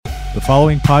The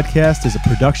following podcast is a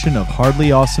production of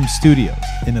Hardly Awesome Studios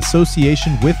in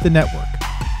association with the network.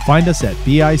 Find us at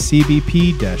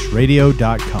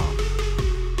bicbp-radio.com.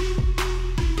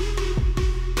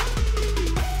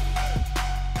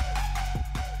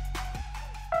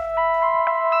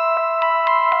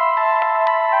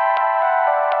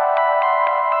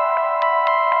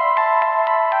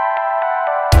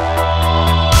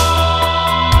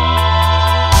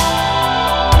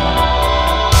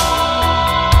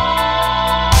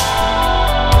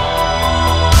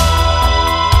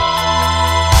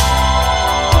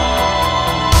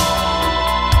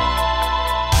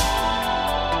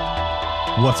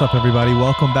 What's up, everybody?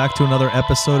 Welcome back to another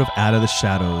episode of Out of the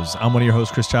Shadows. I'm one of your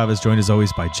hosts, Chris Chavez, joined as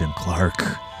always by Jim Clark.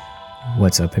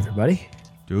 What's up, everybody?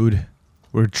 Dude,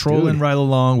 we're trolling right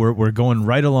along. We're going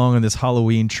right along on this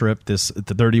Halloween trip, the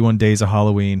 31 days of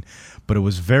Halloween. But it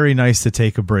was very nice to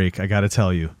take a break, I got to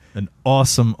tell you. An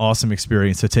awesome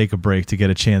experience to take a break, to get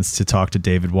a chance to talk to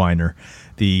David Weiner,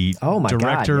 the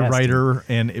director, writer,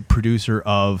 and producer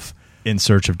of In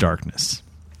Search of Darkness.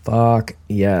 Fuck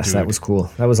yes, dude. That was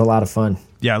cool. That was a lot of fun.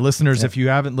 Yeah, listeners, if you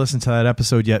haven't listened to that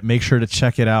episode yet, make sure to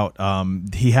check it out.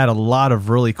 He had a lot of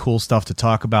really cool stuff to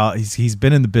talk about. He's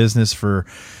been in the business for,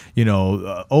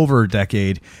 over a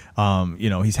decade.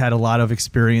 He's had a lot of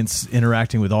experience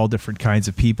interacting with all different kinds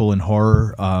of people in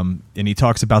horror. And he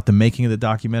talks about the making of the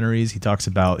documentaries. He talks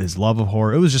about his love of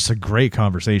horror. It was just a great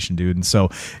conversation, dude. And so,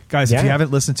 guys, if you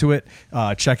haven't listened to it,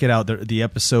 check it out. The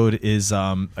episode is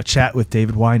a chat with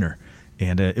David Weiner.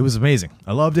 And it was amazing.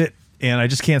 I loved it, and I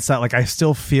just can't stop. Like, I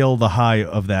still feel the high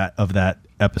of that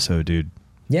episode, dude.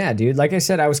 Yeah, dude. Like I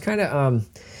said, I was kind of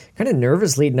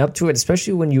nervous leading up to it,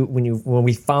 especially when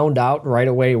we found out right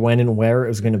away when and where it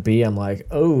was going to be. I'm like,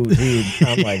 oh, dude,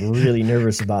 I'm like really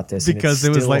nervous about this because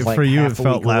it was like for you, it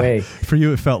felt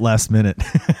last minute.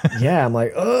 Yeah, I'm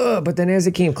like, oh, but then as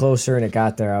it came closer and it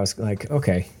got there, I was like,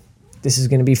 okay. This is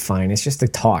going to be fine. It's just a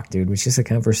talk, dude. It's just a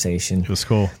conversation. It was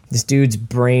cool. This dude's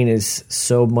brain is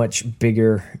so much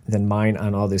bigger than mine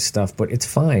on all this stuff, but it's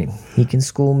fine. He can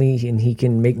school me and he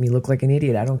can make me look like an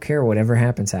idiot. I don't care. Whatever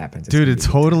happens. Dude, it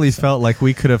totally felt like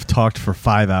we could have talked for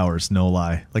 5 hours, no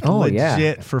lie. Like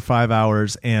legit for 5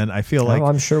 hours, and I feel like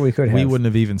I'm sure we could have. We wouldn't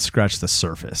have even scratched the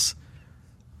surface.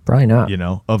 Probably not.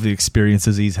 Of the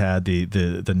experiences he's had,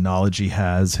 the knowledge he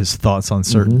has, his thoughts on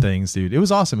certain things, dude. It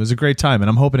was awesome. It was a great time, and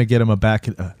I'm hoping to get him back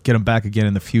again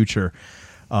in the future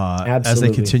as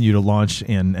they continue to launch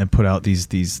and put out these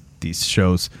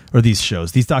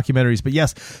documentaries. But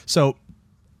yes, so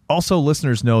also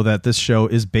listeners know that this show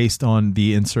is based on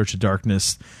the In Search of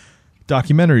Darkness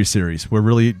documentary series. We're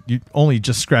really only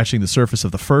just scratching the surface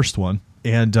of the first one,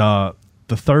 and the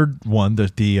third one,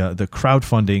 the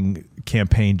crowdfunding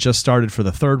campaign just started for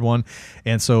the third one.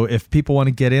 And so if people want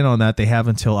to get in on that, they have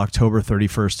until October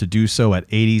 31st to do so at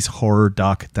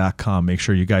 80shorrordoc.com. Make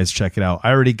sure you guys check it out. I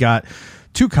already got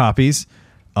 2 copies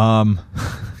because I'm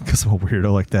a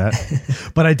weirdo like that.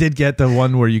 But I did get the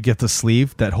one where you get the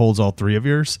sleeve that holds all 3 of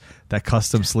yours, that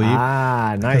custom sleeve.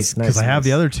 Ah, nice. Because I have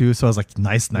the other 2, so I was like,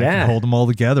 nice. I can hold them all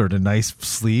together in a nice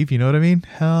sleeve. You know what I mean?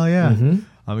 Hell yeah. Mm-hmm.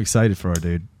 I'm excited for our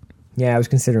dude. Yeah, I was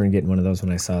considering getting one of those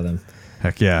when I saw them.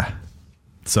 Heck yeah.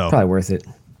 So probably worth it.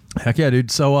 Heck yeah,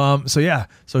 dude. So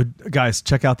guys,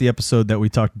 check out the episode that we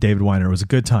talked to David Weiner. It was a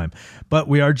good time. But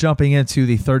we are jumping into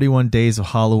the 31 days of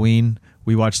Halloween.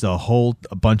 We watched a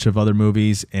bunch of other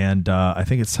movies, and I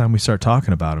think it's time we start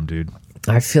talking about them, dude.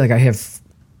 I feel like I have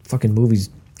fucking movies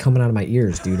coming out of my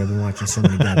ears, dude. I've been watching so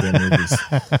many goddamn movies.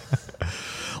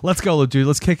 Let's go, dude.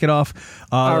 Let's kick it off.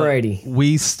 Alrighty.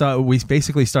 We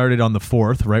basically started on the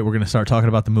 4th, right? We're going to start talking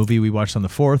about the movie we watched on the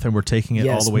 4th, and we're taking it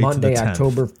all the way Monday, to the 10th.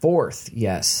 October 4th.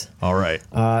 Yes. All right.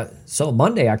 So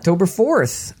Monday, October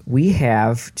 4th, we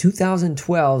have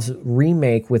 2012's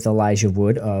remake with Elijah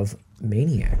Wood of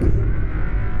Maniac.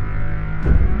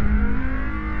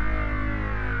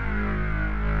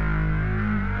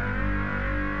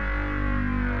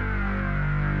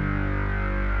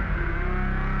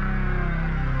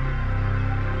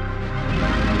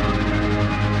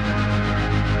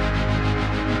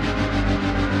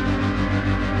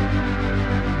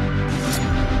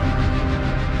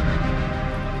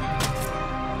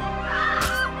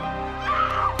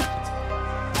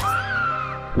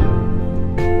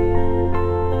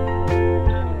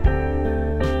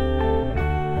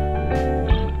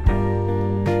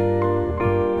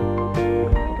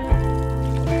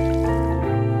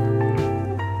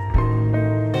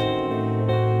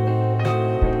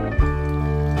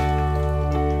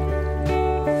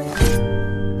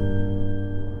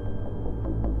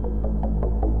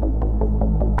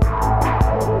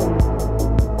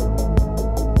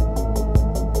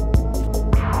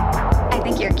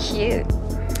 think you're cute.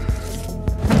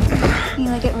 You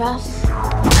like it rough?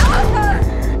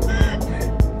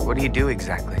 What do you do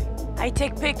exactly? I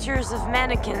take pictures of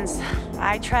mannequins.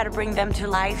 I try to bring them to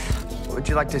life. Would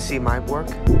you like to see my work?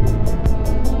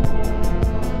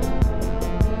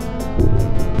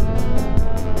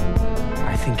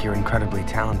 I think you're incredibly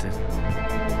talented.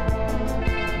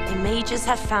 The mages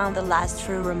have found the last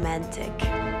true romantic.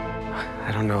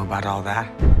 I don't know about all that.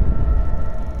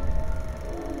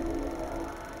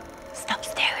 Stop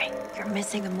staring. You're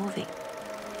missing a movie.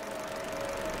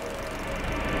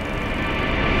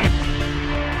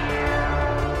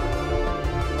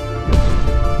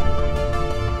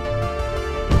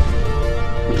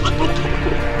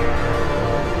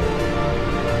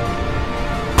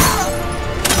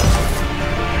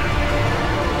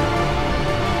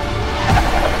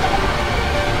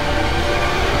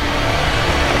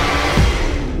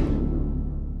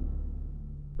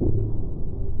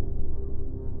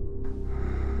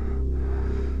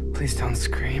 Please don't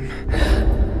scream.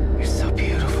 You're so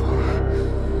beautiful.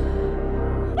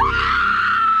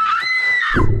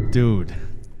 Dude,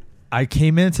 I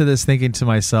came into this thinking to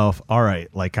myself, all right,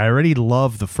 like I already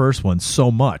love the first one so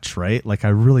much, right? Like I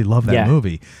really love that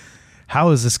movie.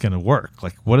 How is this going to work?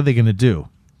 Like, what are they going to do?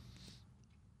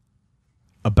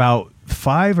 About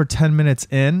 5 or 10 minutes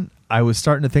in, I was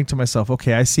starting to think to myself,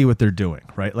 okay, I see what they're doing,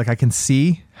 right? Like I can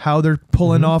see how they're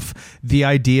pulling off the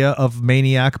idea of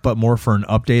Maniac, but more for an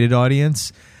updated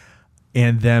audience.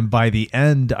 And then by the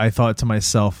end, I thought to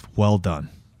myself, well done.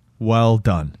 Well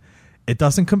done. It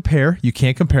doesn't compare. You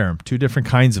can't compare them. Two different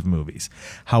kinds of movies.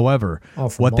 However,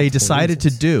 what they decided to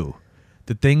do,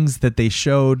 the things that they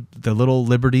showed, the little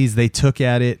liberties they took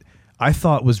at it, I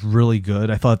thought was really good.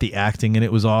 I thought the acting in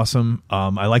it was awesome.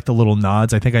 I like the little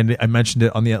nods. I think I mentioned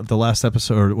it on the last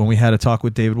episode when we had a talk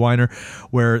with David Weiner,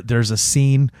 where there's a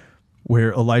scene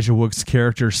where Elijah Wood's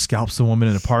character scalps a woman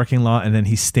in a parking lot, and then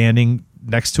he's standing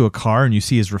next to a car, and you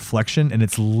see his reflection, and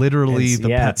it's literally the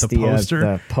poster.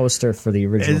 The poster for the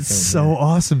original. It's so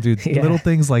awesome, dude. Yeah. Little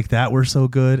things like that were so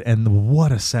good, and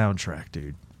what a soundtrack,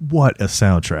 dude! What a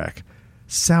soundtrack!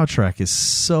 Soundtrack is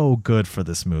so good for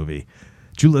this movie.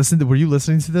 Were you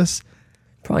listening to this?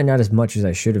 Probably not as much as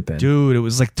I should have been. Dude, it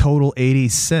was like total 80s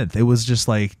synth. It was just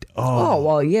like, Oh,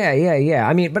 well, yeah.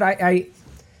 I mean, but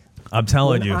I'm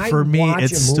telling you, for me, it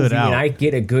stood out. And I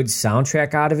get a good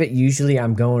soundtrack out of it. Usually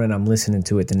I'm going and I'm listening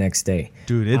to it the next day.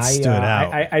 Dude, it stood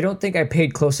out. I don't think I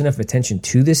paid close enough attention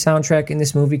to the soundtrack in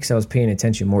this movie because I was paying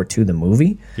attention more to the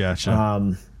movie.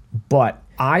 Gotcha. But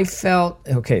I felt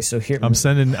okay. So here I'm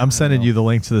sending you the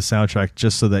link to the soundtrack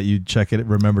just so that you check it.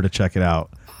 Remember to check it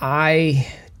out.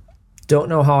 I don't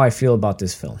know how I feel about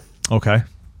this film. Okay.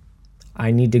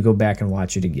 I need to go back and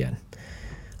watch it again.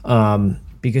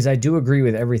 Because I do agree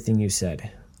with everything you said.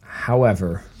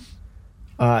 However,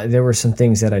 there were some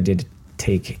things that I did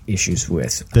take issues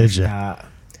with. Did you? I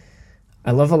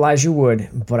love Elijah Wood,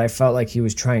 but I felt like he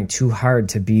was trying too hard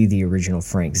to be the original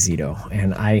Frank Zito,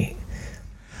 and I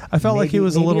felt like he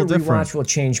was a little different. Rewatch will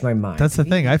change my mind. That's the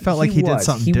thing. I felt like he did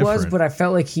something different. He was, but I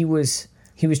felt like he was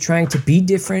trying to be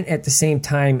different at the same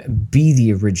time be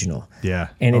the original. Yeah,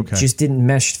 and it just didn't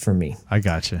mesh for me. I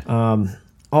gotcha.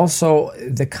 Also,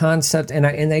 the concept, and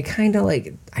I kind of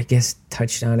like, I guess,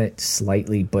 touched on it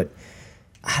slightly, but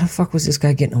how the fuck was this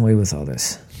guy getting away with all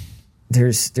this?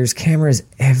 There's cameras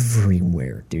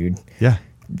everywhere, dude. Yeah.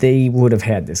 They would have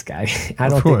had this guy. I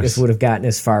don't think this would have gotten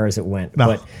as far as it went. No.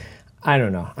 But I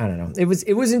don't know. It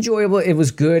was enjoyable. It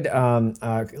was good.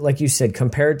 Like you said,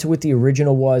 compared to what the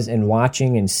original was, and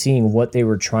watching and seeing what they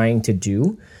were trying to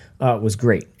do, was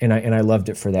great. And I loved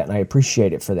it for that, and I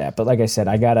appreciate it for that. But like I said,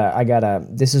 I gotta.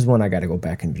 This is one I gotta go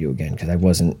back and view again because I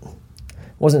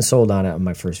wasn't sold on it on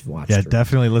my first watch. Yeah, through.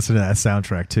 definitely listen to that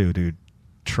soundtrack too, dude.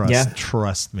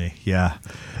 Trust me. Yeah,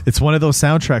 it's one of those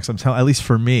soundtracks. I'm telling, at least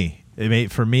for me,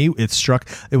 it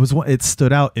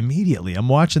stood out immediately. I'm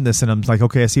watching this and I'm like,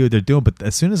 okay, I see what they're doing. But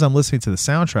as soon as I'm listening to the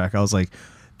soundtrack, I was like,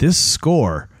 this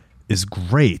score is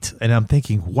great, and I'm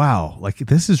thinking, wow, like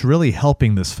this is really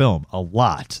helping this film a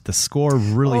lot. The score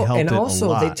really helped it a lot. And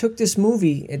also, they took this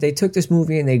movie and they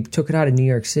took it out of New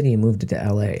York City and moved it to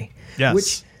L.A.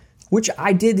 Yes. Which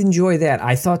I did enjoy that.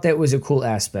 I thought that was a cool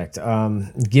aspect,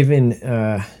 given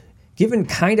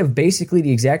kind of basically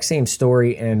the exact same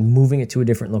story and moving it to a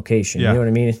different location. Yeah. You know what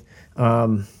I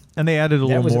mean? And they added a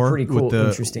little more cool,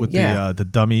 with the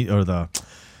dummy or the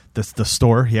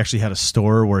store. He actually had a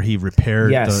store where he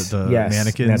repaired the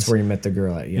mannequins. And that's where he met the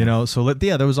girl at. Yeah. You know, so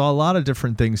there was a lot of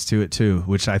different things to it too,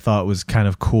 which I thought was kind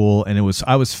of cool, and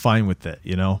I was fine with it.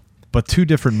 You know, but two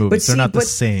different movies. They're not the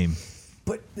same.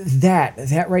 But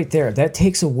that right there, that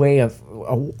takes away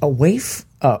from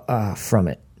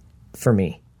it for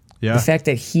me. Yeah. The fact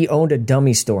that he owned a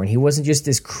dummy store and he wasn't just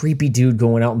this creepy dude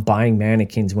going out and buying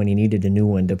mannequins when he needed a new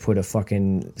one to put a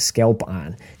fucking scalp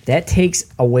on. That takes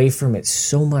away from it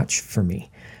so much for me.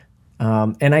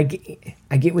 And I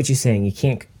get what you're saying. You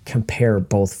can't compare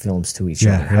both films to each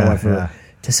other. However,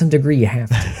 to some degree you have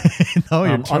to. No,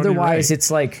 you're totally otherwise, right.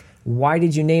 it's like, why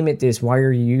did you name it this? Why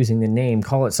are you using the name?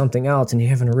 Call it something else, and you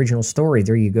have an original story.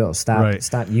 There you go. Stop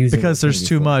using because it there's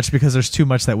too much. Because there's too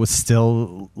much that was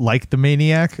still like the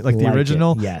Maniac, like the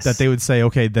original. Yes. That they would say,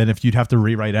 okay, then if you'd have to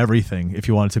rewrite everything if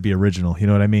you want it to be original. You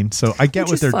know what I mean? So I get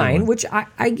what they're doing. Which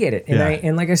I get it, and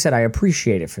and like I said, I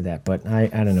appreciate it for that. But I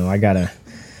don't know. I gotta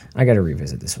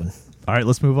revisit this one. All right,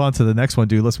 let's move on to the next one,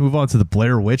 dude. Let's move on to the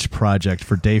Blair Witch Project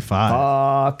for day 5.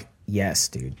 Fuck yes,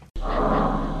 dude.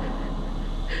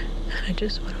 I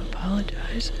just want to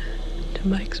apologize to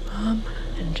Mike's mom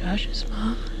and Josh's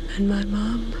mom and my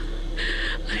mom.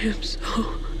 I am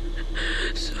so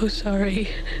sorry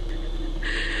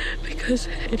because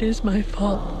it is my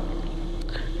fault.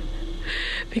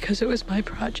 Because it was my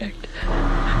project.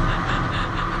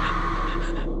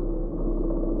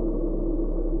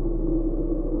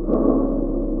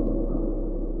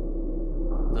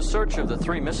 The search of the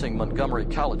 3 missing Montgomery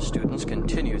College students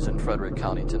continues in Frederick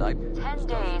County tonight. 10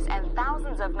 days and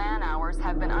thousands of man-hours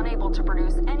have been unable to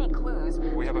produce any clues.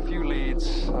 We have a few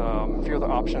leads, a few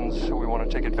other options we want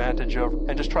to take advantage of,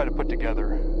 and just try to put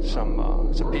together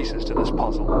some pieces to this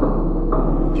puzzle.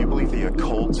 Do you believe the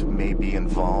occult may be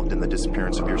involved in the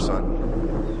disappearance of your son?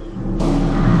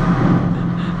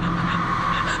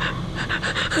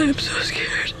 I am so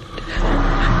scared.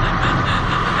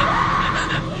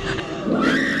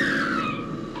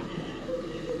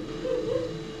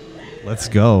 Let's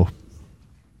go.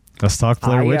 Let's talk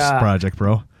Blair Witch Project,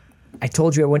 bro. I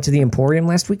told you I went to the Emporium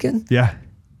last weekend. Yeah.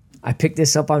 I picked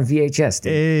this up on VHS,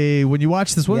 dude. Hey, when you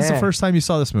watched this, when was the first time you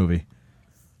saw this movie?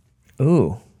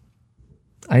 Ooh.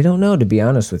 I don't know, to be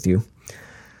honest with you.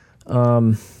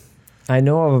 I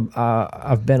know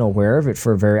I've been aware of it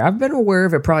I've been aware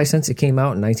of it probably since it came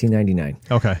out in 1999.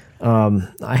 Okay.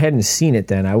 I hadn't seen it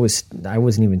then. I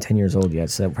wasn't even 10 years old yet,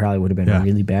 so that probably would have been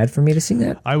really bad for me to see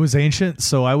that. I was ancient,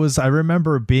 so I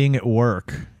remember being at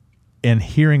work and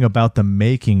hearing about the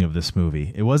making of this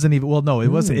movie. It wasn't even,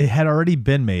 it had already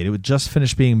been made. It was just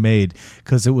finished being made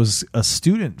because it was a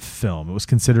student film. It was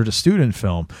considered a student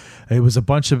film. It was a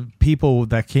bunch of people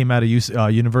that came out of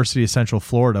University of Central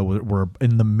Florida were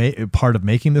in the part of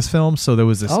making this film. So there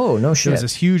was this, there was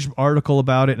this huge article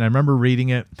about it, and I remember reading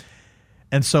it.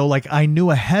 And so like I knew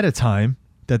ahead of time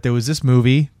that there was this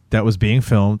movie that was being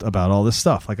filmed about all this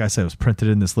stuff. Like I said, it was printed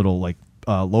in this little like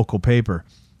local paper.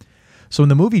 So when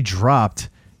the movie dropped,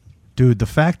 dude, the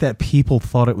fact that people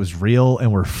thought it was real and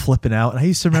were flipping out. And I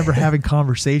used to remember having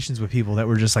conversations with people that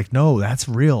were just like, no, that's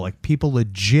real. Like people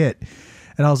legit.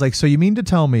 And I was like, so you mean to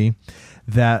tell me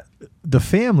that the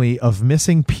family of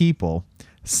missing people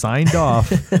signed off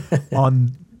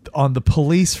on the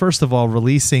police, first of all,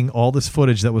 releasing all this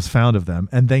footage that was found of them,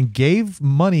 and then gave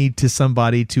money to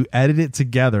somebody to edit it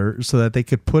together so that they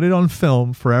could put it on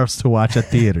film for us to watch at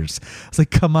theaters? It's like,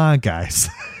 come on, guys.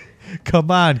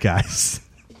 Come on, guys.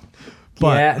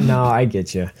 But, I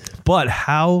get you. But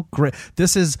how great.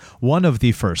 This is one of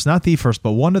the first, not the first,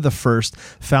 but one of the first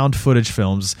found footage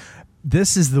films.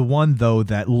 This is the one, though,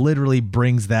 that literally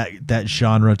brings that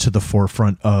genre to the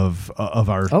forefront of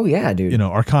our dude.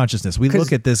 Our consciousness. We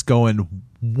look at this going,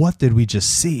 what did we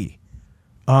just see?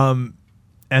 And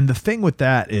the thing with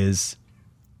that is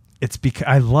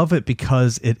I love it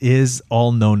because it is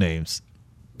all no names.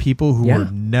 People who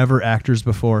were never actors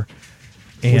before,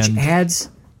 and which adds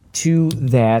to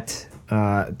that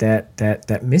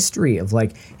mystery of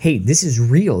like, hey, this is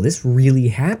real. This really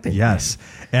happened. Yes,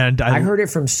 and I heard it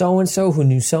from so and so who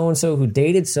knew so and so who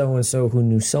dated so and so who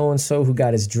knew so and so who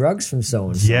got his drugs from so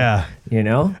and so. Yeah,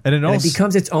 and it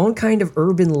becomes its own kind of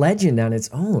urban legend on its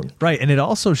own. Right, and it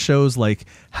also shows like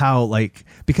how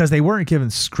because they weren't given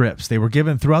scripts, they were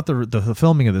given throughout the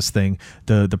filming of this thing.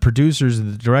 The producers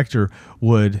and the director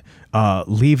would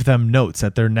leave them notes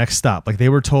at their next stop. Like they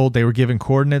were told, they were given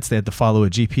coordinates. They had to follow a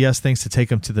GPS things to take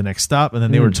them to the next stop, and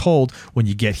then they were told, when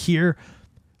you get here,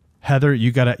 Heather,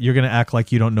 you're gonna act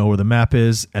like you don't know where the map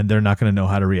is, and they're not gonna know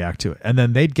how to react to it. And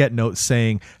then they'd get notes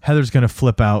saying Heather's gonna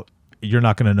flip out. You're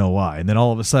not gonna know why. And then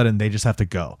all of a sudden they just have to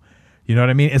go. You know what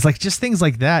I mean? It's like just things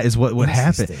like that is what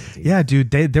happened. Dude. Yeah,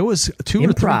 dude. There was two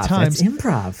or three times. That's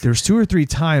improv. There's 2 or 3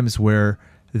 times where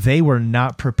they were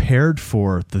not prepared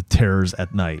for the terrors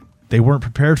at night. They weren't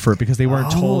prepared for it because they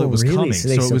weren't told it was really? coming. So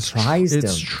they surprised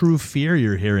it's them. true fear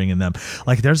you're hearing in them.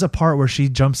 Like there's a part where she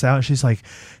jumps out and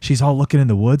she's all looking in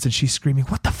the woods and she's screaming,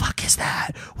 "What the fuck is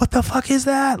that? What the fuck is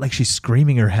that?" Like she's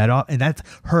screaming her head off, and that's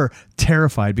her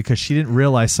terrified because she didn't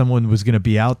realize someone was going to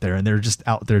be out there, and they're just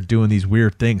out there doing these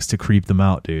weird things to creep them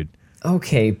out, dude.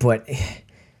 Okay, but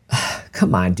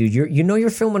come on, dude. You're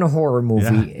filming a horror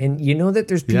movie, and you know that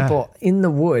there's people in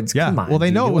the woods. Yeah. Come on. Well, they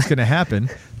dude. know it was going to happen.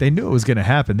 They knew it was going to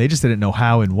happen. They just didn't know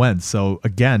how and when. So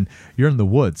again, you're in the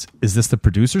woods. Is this the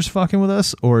producers fucking with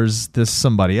us, or is this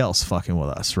somebody else fucking with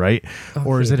us? Right? Okay,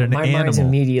 or is it an my mind's animal?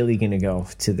 immediately going to go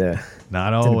to the.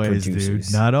 Not always,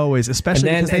 dude. Not always. Especially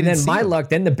and because they didn't then see my them. luck,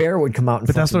 then the bear would come out. And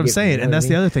But that's what I'm fucking get me, saying, you know and what that's I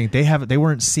the mean? other thing. They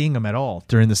weren't seeing them at all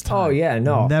during this time. Oh, yeah,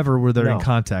 no. Never were they in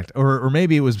contact, or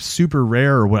maybe it was super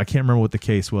rare, or what I can't remember what the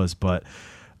case was. But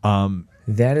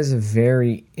that is a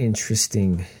very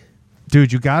interesting.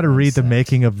 dude, you got to read the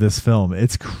making of this film.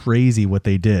 It's crazy what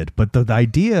they did, but the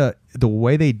idea, the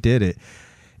way they did it.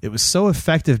 It was so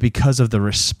effective because of the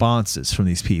responses from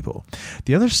these people.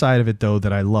 The other side of it, though,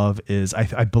 that I love is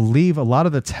I believe a lot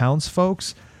of the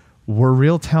townsfolks were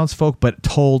real townsfolk, but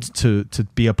told to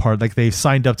be a part. Like they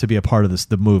signed up to be a part of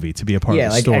the movie, to be a part of the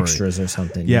like story. extras or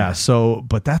something. Yeah. So,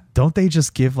 but don't they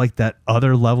just give like that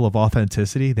other level of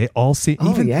authenticity? They all see.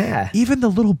 Even the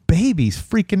little baby's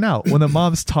freaking out when the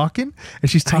mom's talking and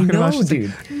she's talking about. She's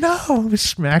dude. like, no,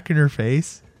 smacking her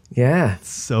face. Yeah, it's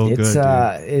so good. Dude.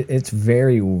 It's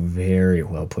very, very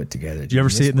well put together. Did you ever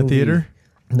see it in the theater?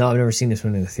 No, I've never seen this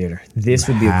one in the theater. This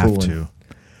would be a cool one.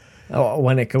 Oh,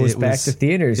 when it goes back to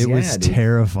theaters, it was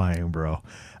terrifying, bro.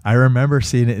 I remember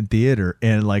seeing it in theater,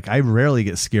 and like I rarely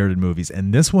get scared in movies,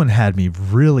 and this one had me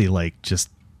really like just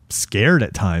scared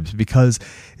at times because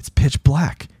it's pitch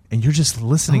black. And you're just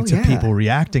listening to people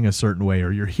reacting a certain way,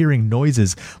 or you're hearing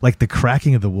noises like the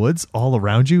cracking of the woods all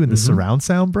around you and the surround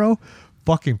sound, bro.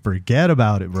 Fucking forget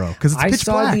about it, bro. Because it's pitch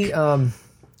black.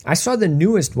 I saw the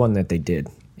newest one that they did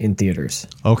in theaters.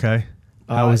 Okay.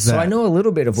 How was that? So I know a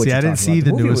little bit of what you're talking about. I didn't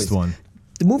see the newest one.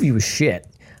 The movie was shit.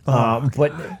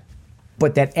 But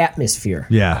that atmosphere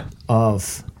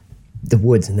of the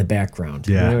woods in the background.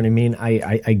 Yeah. You know what I mean?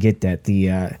 I get that.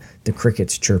 The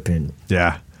crickets chirping.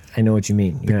 Yeah. I know what you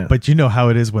mean. Yeah. But you know how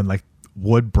it is when like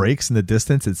wood breaks in the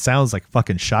distance, it sounds like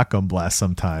fucking shotgun blast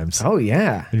sometimes. Oh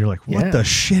yeah. And you're like, what the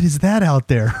shit is that out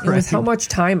there? Right? With how much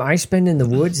time I spend in the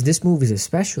woods, this movie is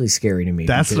especially scary to me.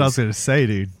 That's what I was gonna say,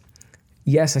 dude.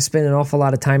 Yes, I spend an awful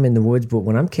lot of time in the woods, but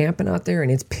when I'm camping out there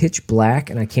and it's pitch black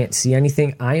and I can't see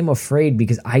anything, I am afraid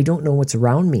because I don't know what's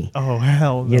around me. Oh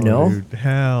hell no, you know? Dude.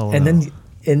 Hell and no.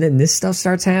 then this stuff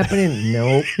starts happening.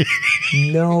 Nope.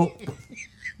 No.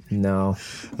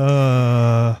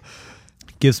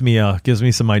 Gives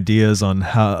me some ideas on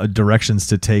how directions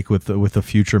to take with a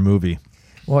future movie.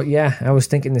 Well, yeah, I was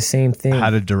thinking the same thing. How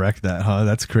to direct that, huh?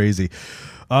 That's crazy.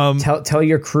 Tell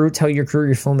your crew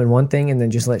you're filming one thing and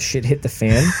then just let shit hit the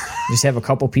fan. Just have a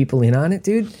couple people in on it,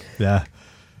 dude. Yeah.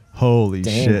 Holy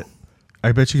shit.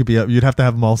 I bet you'd have to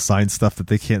have them all sign stuff that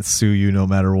they can't sue you no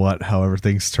matter what, however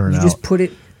things turn out.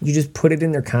 You just put it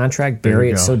in their contract, bury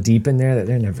it so deep in there that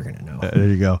they're never going to know. There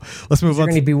you go. Let's move on. You're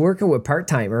going to be working with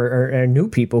part-time or new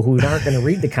people who aren't going to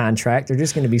read the contract. They're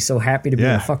just going to be so happy to be in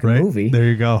a fucking movie. There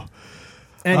you go.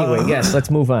 Anyway, yes,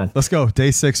 let's move on. Let's go. Day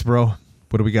 6, bro.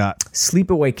 What do we got?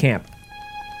 Sleepaway Camp.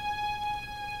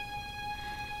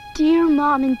 Dear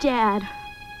Mom and Dad,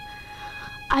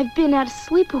 I've been at a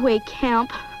sleepaway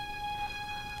camp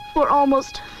for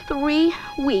almost 3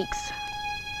 weeks.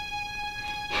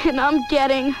 And I'm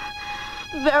getting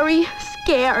very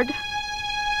scared.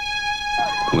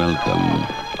 Welcome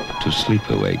to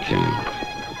Sleepaway Camp.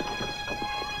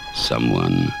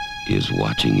 Someone is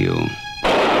watching you.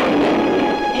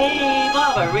 Hey,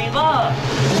 Baba, Reba!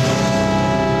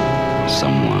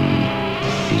 Someone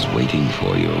is waiting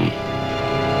for you.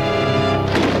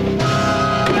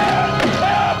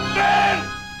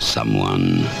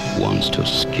 Someone wants to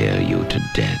scare you to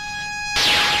death.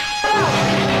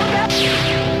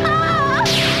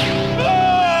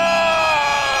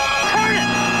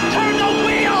 Turn the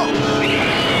wheel!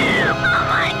 Oh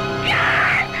my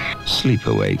God!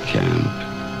 Sleepaway Camp.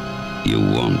 You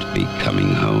won't be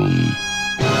coming home.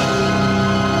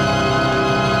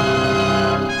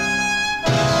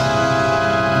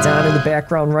 It's on in the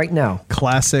background right now.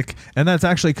 Classic. And that's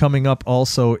actually coming up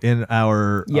also in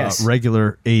our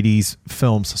regular 80s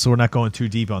films. So we're not going too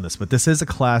deep on this, but this is a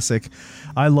classic.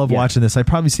 I love watching this. I've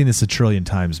probably seen this a trillion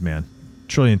times, man.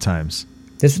 Trillion times.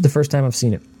 This was the first time I've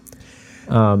seen it.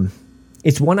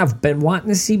 It's one I've been wanting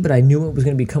to see, but I knew it was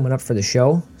going to be coming up for the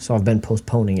show, so I've been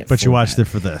postponing it. But you watched it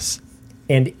for this.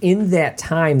 And in that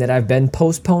time that I've been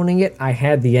postponing it, I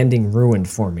had the ending ruined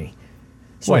for me.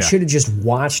 So I should have just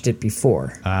watched it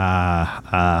before.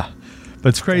 But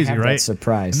it's crazy, right?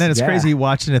 Surprise. And then it's crazy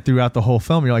watching it throughout the whole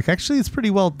film. You're like, actually, it's pretty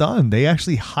well done. They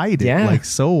actually hide it like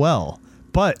so well.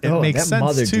 But it makes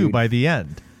sense too by the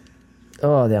end.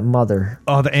 Oh, that mother.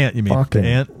 Oh, the aunt, you mean? The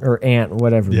aunt? Or aunt,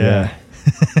 whatever. Yeah.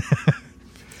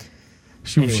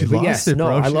 She lost it,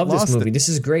 bro. I love this movie. This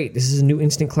is great. This is a new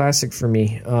instant classic for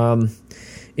me.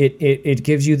 It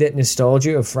gives you that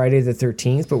nostalgia of Friday the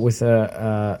 13th, but with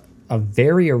a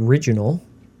very original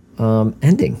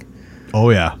ending. Oh,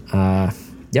 yeah.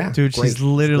 Yeah. Dude, she's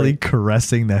literally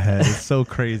caressing the head. It's so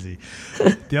crazy.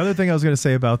 The other thing I was going to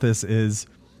say about this is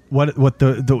what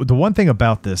the one thing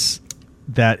about this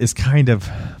that is kind of,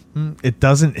 it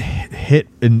doesn't hit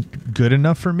good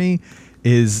enough for me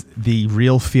is the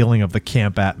real feeling of the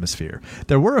camp atmosphere.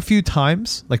 There were a few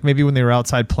times, like maybe when they were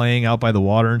outside playing out by the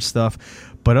water and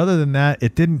stuff, but other than that,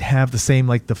 it didn't have the same,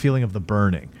 like the feeling of the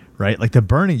burning, right? Like the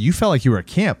burning, you felt like you were at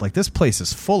camp. Like this place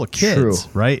is full of kids,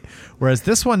 right? Whereas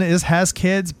this one has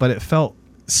kids, but it felt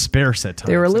sparse at times.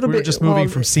 They were a little we were bit just moving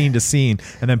from scene to scene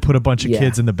and then put a bunch of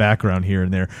kids in the background here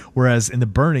and there. Whereas in the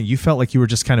burning, you felt like you were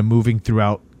just kind of moving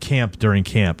throughout camp during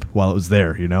camp while it was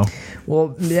there, you know?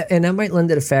 Well, and that might lend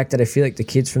to the fact that I feel like the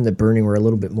kids from the burning were a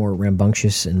little bit more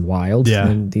rambunctious and wild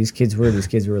than these kids were. These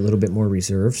kids were a little bit more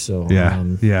reserved. So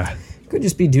could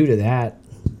just be due to that.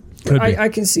 I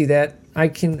can see that. I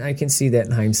can see that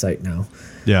in hindsight now.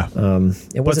 Yeah.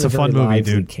 It wasn't a fun movie,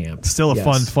 dude. Camp. Still a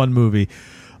fun movie.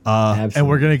 And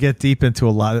we're gonna get deep into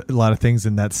a lot of things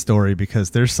in that story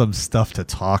because there's some stuff to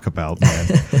talk about, man.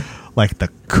 Like the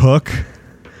cook.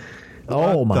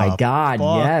 Oh my God!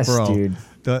 Yes, bro. Dude.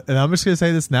 And I'm just gonna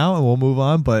say this now, and we'll move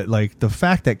on. But like the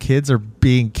fact that kids are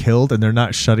being killed and they're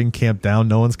not shutting camp down,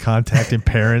 no one's contacting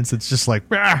parents. It's just like,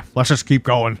 let's just keep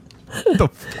going. What the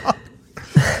fuck?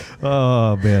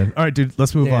 Oh man! All right, dude.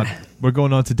 Let's move on. We're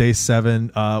going on to day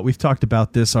 7. We've talked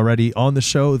about this already on the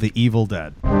show, The Evil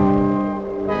Dead.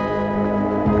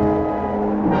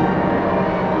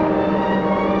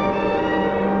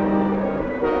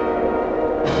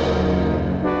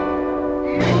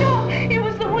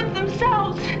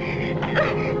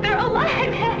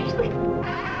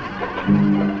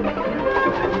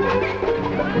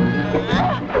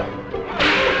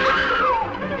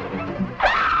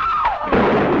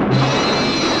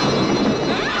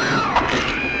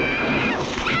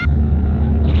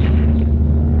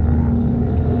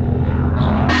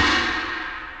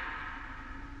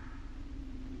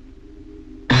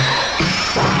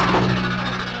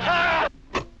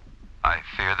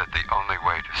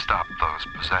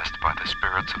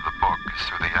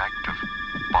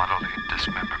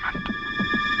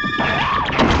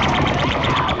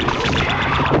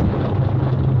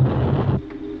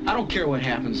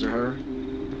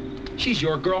 She's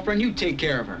your girlfriend. You take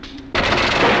care of her.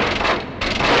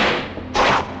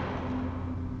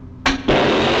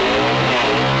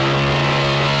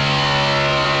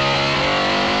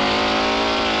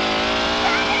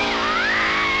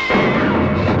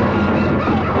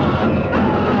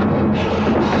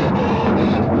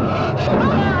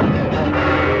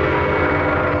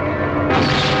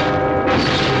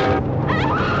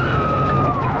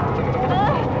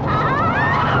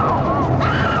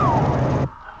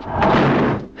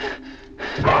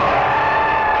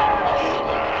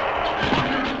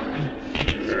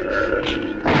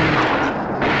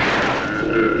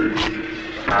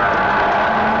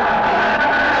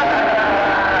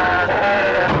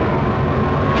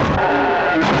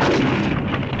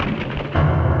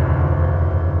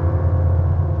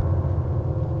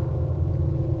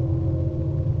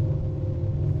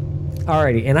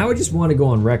 Alrighty, and I would just want to go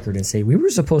on record and say we were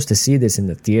supposed to see this in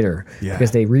the theater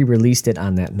because they re-released it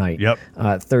on that night,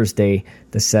 Thursday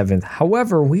the 7th.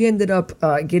 However, we ended up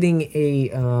getting a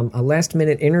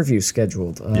last-minute interview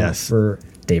scheduled for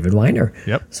David Weiner.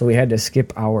 So we had to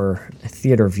skip our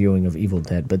theater viewing of Evil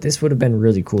Dead, but this would have been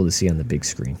really cool to see on the big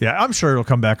screen. Yeah, I'm sure it'll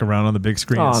come back around on the big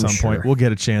screen at some point. We'll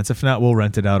get a chance. If not, we'll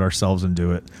rent it out ourselves and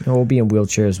do it. And we'll be in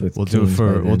wheelchairs with. We'll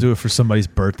do it for somebody's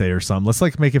birthday or something. Let's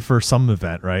like make it for some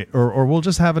event, right? Or we'll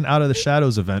just have an Out of the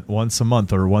Shadows event once a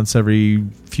month or once every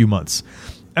few months.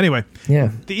 Anyway,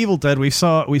 The Evil Dead, we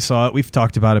saw it. We've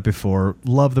talked about it before.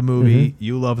 Love the movie. Mm-hmm.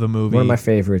 You love the movie. One of my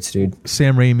favorites, dude.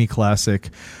 Sam Raimi classic.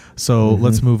 So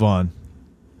let's move on.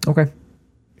 Okay.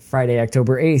 Friday,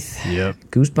 October 8th. Yep.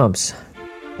 Goosebumps.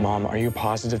 Mom, are you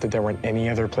positive that there weren't any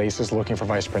other places looking for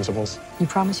vice principals? You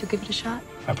promise you'll give it a shot?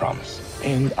 I promise.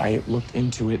 And I looked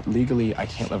into it. Legally, I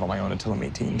can't live on my own until I'm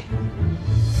 18.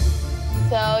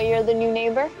 So, you're the new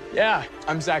neighbor? Yeah,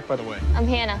 I'm Zach, by the way. I'm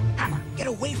Hannah. Hannah, get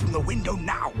away from the window now.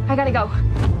 I gotta go.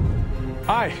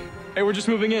 Hi. Hey, we're just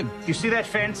moving in. You see that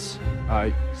fence?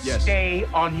 Yes. Stay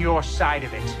on your side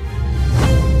of it.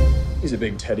 He's a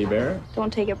big teddy bear.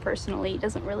 Don't take it personally. He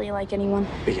doesn't really like anyone.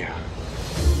 Yeah.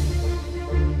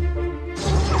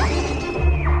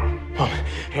 Oh,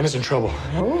 Hannah's in trouble.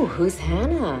 Oh, who's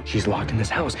Hannah? She's locked in this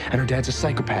house, and her dad's a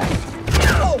psychopath.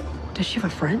 Does she have a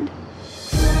friend?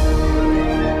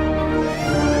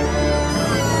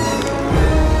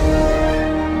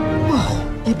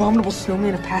 Whoa, The Abominable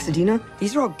Snowman of Pasadena?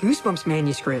 These are all Goosebumps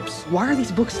manuscripts. Why are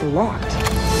these books locked?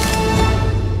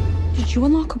 Did you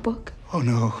unlock a book? Oh,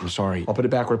 no. I'm sorry. I'll put it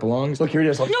back where it belongs. Look, here it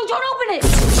is. Look. No, don't open it!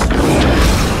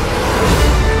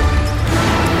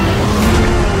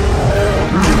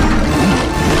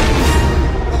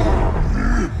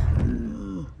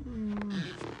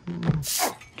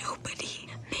 Nobody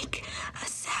make a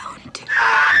sound.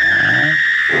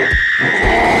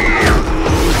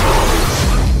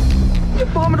 The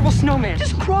Abominable Snowman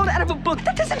just crawled out of a book.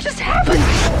 That doesn't just happen.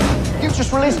 You've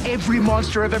just released every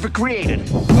monster I've ever created.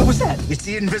 What was that? It's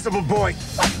the Invisible Boy.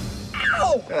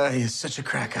 Ow! He's such a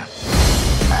crack up.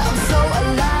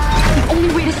 The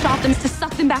only way to stop them is to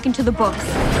suck them back into the books.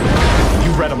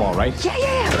 You've read them all, right?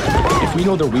 Yeah. If we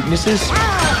know their weaknesses,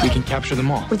 we can capture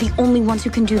them all. We're the only ones who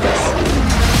can do this.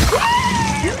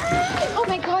 Oh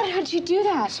my god, how'd you do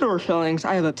that? Sore fillings.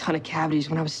 I have a ton of cavities.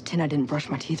 When I was 10, I didn't brush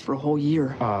my teeth for a whole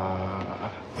year.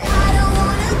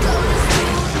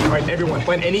 All right, everyone,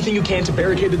 find anything you can to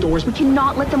barricade the doors. We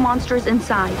cannot let the monsters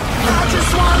inside. I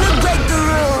just wanna break the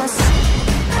rules.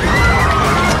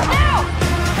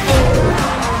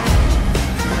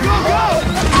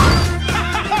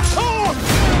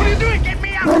 What are you doing? Get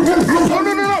me out!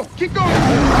 No! Keep going!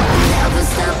 Never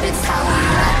stop, it's how we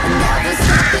rock. Never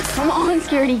stop, it's Come on,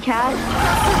 scaredy cat.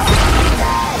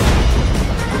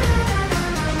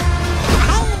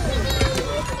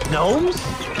 Gnomes?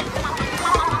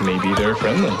 Maybe they're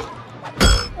friendly.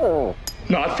 Oh.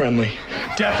 Not friendly.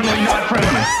 Definitely not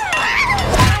friendly.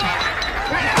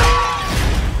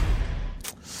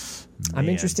 I'm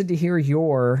interested to hear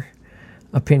your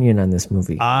opinion on this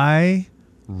movie. I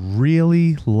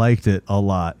really liked it a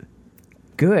lot.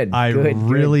 Good. I good,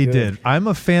 really good. did. I'm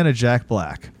a fan of Jack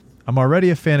Black. I'm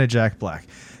already a fan of Jack Black.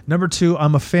 Number two,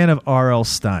 I'm a fan of R.L.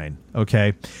 Stine.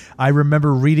 Okay. I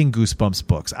remember reading Goosebumps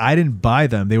books. I didn't buy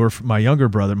them. They were from my younger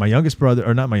brother, my youngest brother,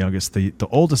 or not my youngest, the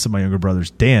oldest of my younger brothers,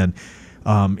 Dan.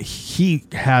 He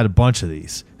had a bunch of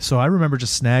these. So I remember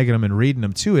just snagging them and reading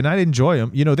them too. And I'd enjoy them.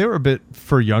 You know, they were a bit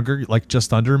for younger, like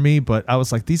just under me, but I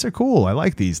was like, these are cool. I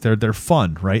like these. They're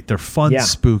fun, right? They're fun,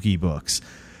 spooky books.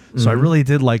 So I really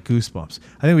did like Goosebumps.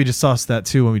 I think we discussed that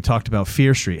too when we talked about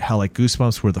Fear Street, how like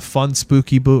Goosebumps were the fun,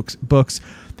 spooky books.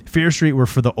 Fear Street were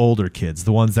for the older kids,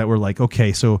 the ones that were like,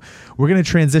 okay, so we're going to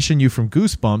transition you from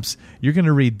Goosebumps. You're going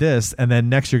to read this, and then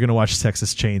next you're going to watch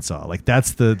Texas Chainsaw. Like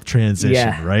that's the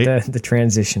transition, right? The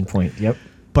transition point. Yep.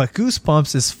 But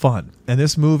Goosebumps is fun, and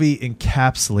this movie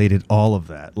encapsulated all of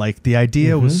that. Like the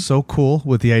idea was so cool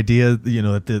with the idea, you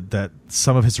know, that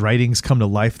some of his writings come to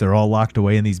life. They're all locked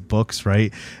away in these books,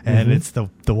 right? And it's the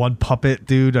one puppet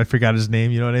dude. I forgot his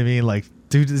name. You know what I mean? Like,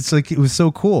 dude, it's like it was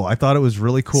so cool. I thought it was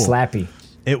really cool. Slappy.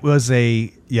 It was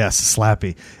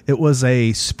Slappy. It was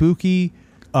a spooky.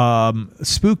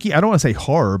 Spooky. I don't want to say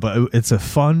horror, but it's a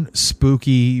fun,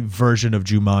 spooky version of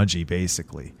Jumanji,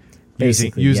 basically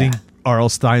using R.L.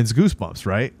 Stine's Goosebumps,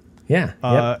 right? Yeah.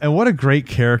 And what a great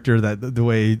character that the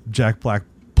way Jack Black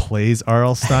plays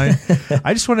R.L. Stine.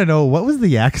 I just want to know, what was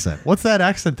the accent? What's that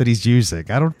accent that he's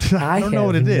using? I don't know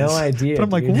what it is. No idea. But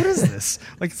I'm like, what is this?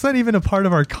 Like, it's not even a part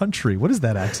of our country. What is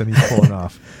that accent he's pulling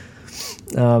off?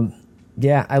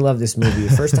 Yeah, I love this movie.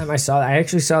 The first time I saw it, I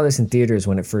actually saw this in theaters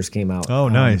when it first came out. Oh,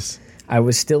 nice. I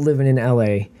was still living in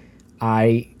L.A.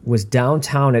 I was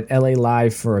downtown at LA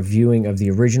Live for a viewing of the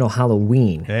original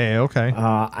Halloween. Hey, okay.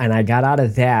 And I got out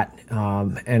of that,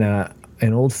 and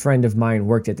an old friend of mine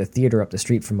worked at the theater up the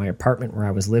street from my apartment where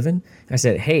I was living. I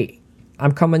said, hey,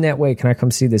 I'm coming that way. Can I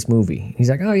come see this movie? He's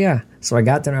like, oh, yeah. So I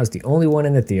got there, and I was the only one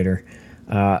in the theater,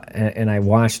 and I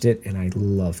watched it, and I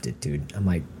loved it, dude. I'm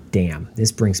like, damn,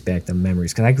 this brings back the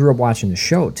memories. Because I grew up watching the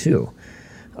show, too.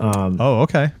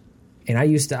 Okay. And I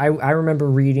remember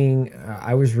reading,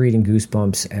 I was reading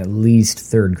Goosebumps at least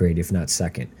third grade, if not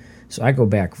second. So I go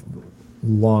back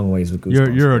long ways with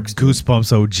Goosebumps. You're a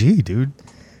Goosebumps OG, dude.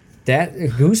 That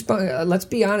Goosebumps, let's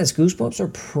be honest, Goosebumps are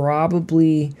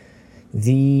probably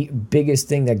the biggest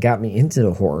thing that got me into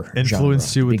the horror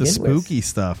Influenced genre you with the spooky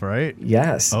stuff, right?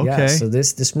 Yes. Okay. Yes. So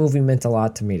this movie meant a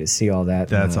lot to me to see all that.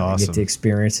 That's awesome. I get to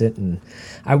experience it. And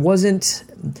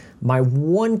my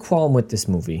one qualm with this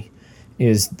movie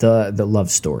is the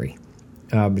love story.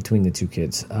 between the two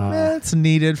kids. It's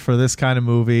needed for this kind of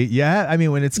movie. Yeah, I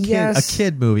mean, when it's a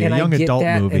kid movie, and a young I get adult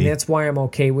that, movie. and that's why I'm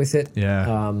okay with it.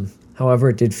 Yeah. However,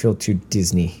 it did feel too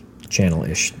Disney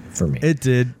Channel-ish for me. It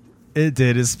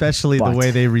did, especially the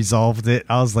way they resolved it.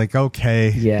 I was like,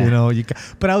 okay, Yeah.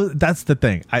 That's the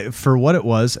thing. For what it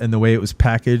was and the way it was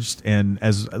packaged, and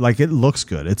as like it looks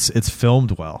good. It's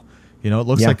filmed well. It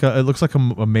looks like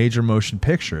a major motion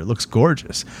picture. It looks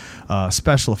gorgeous.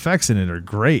 Special effects in it are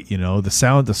great.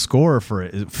 The score for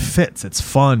it fits. It's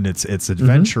fun. It's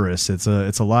adventurous. It's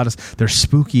a lot of there's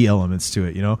spooky elements to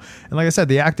it. And like I said,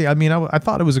 the acting. I mean, I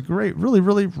thought it was a great, really,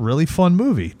 really, really fun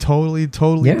movie. Totally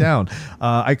down.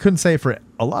 I couldn't say for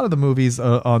a lot of the movies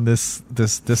on this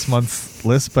month's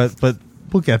list, but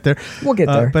we'll get there. We'll get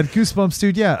there. But Goosebumps,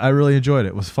 dude. Yeah, I really enjoyed it.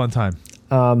 It was a fun time.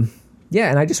 Yeah,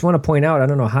 and I just want to point out, I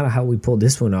don't know how we pulled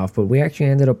this one off, but we actually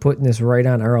ended up putting this right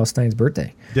on R.L. Stein's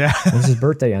birthday. Yeah. It was his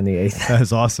birthday on the 8th.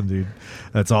 That's awesome, dude.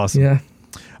 That's awesome. Yeah.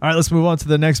 All right, let's move on to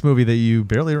the next movie that you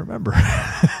barely remember.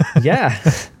 Yeah.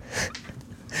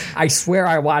 I swear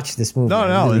I watched this movie.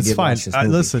 No, really it's fine.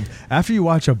 Listen, after you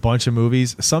watch a bunch of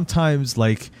movies, sometimes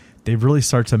they really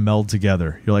start to meld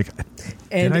together. You're like,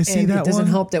 did I see that one? It doesn't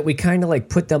help that we kind of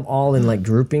put them all in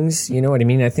groupings. You know what I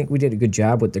mean? I think we did a good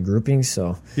job with the groupings.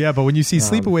 So yeah, but when you see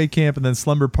Sleepaway Camp and then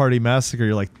Slumber Party Massacre,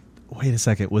 you're like, wait a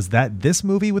second, was that this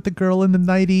movie with the girl in the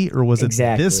nightie, or was it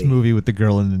this movie with the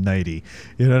girl in the nightie?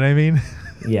 You know what I mean?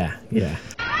 Yeah.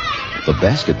 The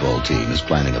basketball team is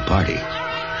planning a party.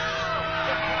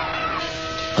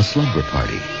 A slumber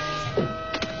party.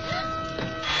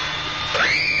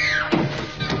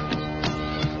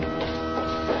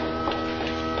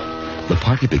 The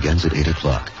party begins at 8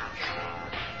 o'clock.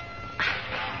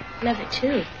 Love it too.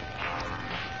 Do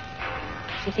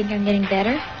you think I'm getting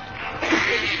better?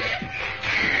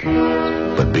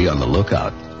 But be on the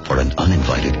lookout for an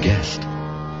uninvited guest.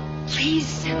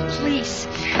 Please.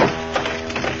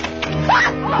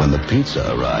 When the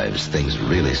pizza arrives, things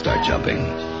really start jumping.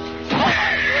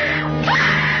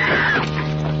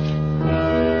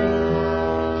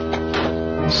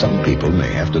 Some people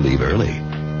may have to leave early,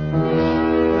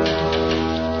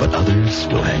 but others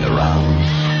will hang around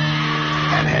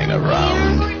and hang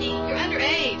around. You're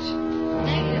underage.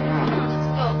 Negative. Let's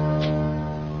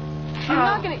go. I'm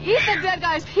not going to eat the dead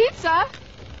guy's pizza.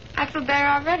 I feel better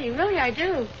already. Really, I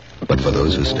do. But for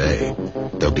those who stay,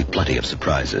 there'll be plenty of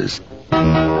surprises.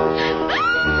 And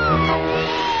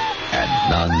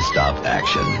non-stop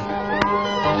action.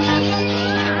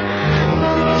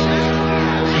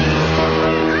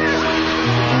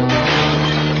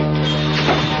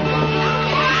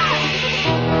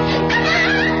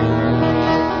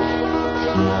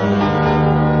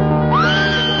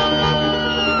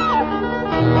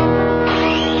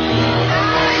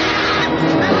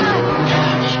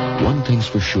 One thing's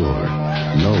for sure,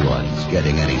 no one's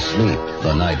getting any sleep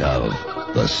the night of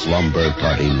the Slumber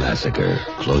Party Massacre.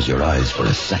 Close your eyes for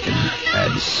a second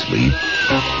and sleep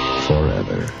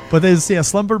forever. But there's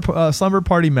Slumber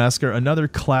Party Massacre, another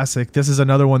classic. This is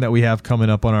another one that we have coming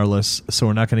up on our list, so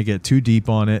we're not going to get too deep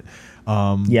on it.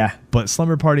 Yeah. But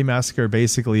Slumber Party Massacre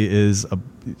basically is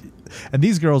and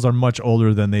these girls are much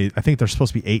older than I think they're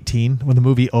supposed to be 18 when the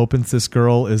movie opens. This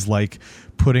girl is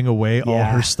putting away all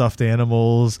her stuffed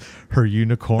animals, her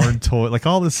unicorn toy,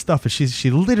 all this stuff. And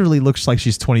she literally looks like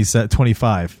she's 24,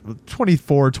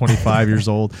 25 years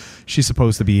old. She's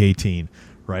supposed to be 18,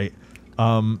 right?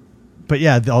 But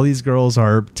yeah, all these girls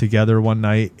are together one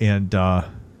night,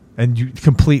 and you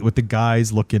complete with the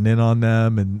guys looking in on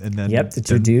them, and then the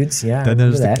two dudes. Yeah, then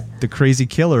there's the crazy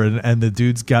killer, and the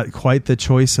dude's got quite the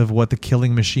choice of what the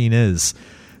killing machine is.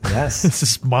 Yes, it's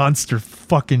this monster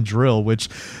fucking drill. Which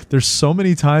there's so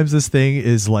many times this thing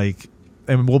is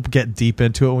and we'll get deep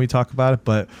into it when we talk about it,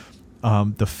 but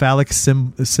the phallic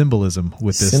symbolism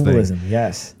with this thing.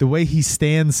 Yes, the way he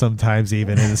stands sometimes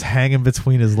even and is hanging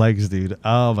between his legs, dude.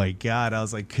 Oh my god, I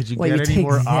was like, could you get any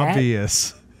more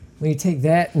obvious? When you take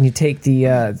that and you take the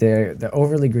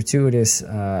overly gratuitous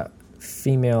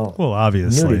female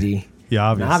nudity,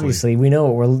 obviously we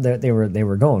know what they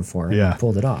were going for. Yeah, and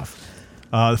pulled it off.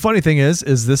 The funny thing is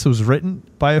this was written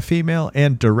by a female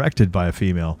and directed by a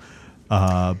female,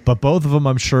 but both of them,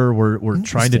 I'm sure, were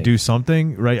trying to do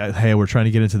something right. Hey, we're trying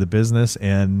to get into the business,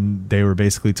 and they were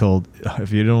basically told,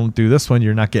 if you don't do this one,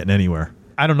 you're not getting anywhere.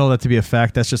 I don't know that to be a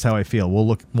fact. That's just how I feel. We'll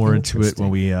look more into it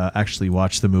when we actually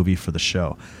watch the movie for the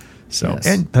show. So,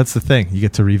 and that's the thing. You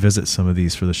get to revisit some of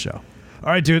these for the show. All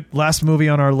right, dude. Last movie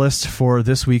on our list for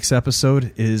this week's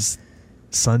episode is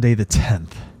Sunday the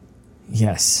 10th.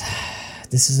 Yes.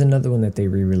 This is another one that they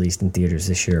re-released in theaters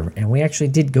this year. And we actually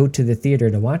did go to the theater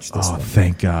to watch this one. Oh,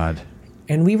 thank God.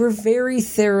 And we were very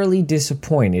thoroughly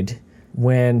disappointed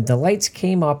when the lights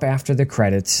came up after the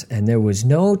credits and there was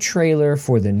no trailer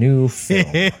for the new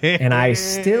film. And I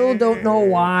still don't know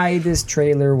why this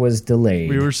trailer was delayed.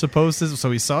 We were supposed to, so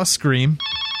we saw Scream.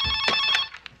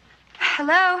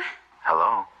 Hello?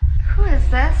 Hello? Who is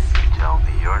this? Tell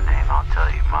me your name, I'll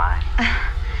tell you mine.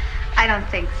 I don't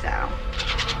think so.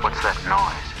 What's that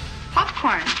noise?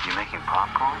 Popcorn. You making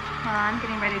popcorn? Well, I'm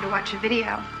getting ready to watch a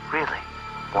video. Really?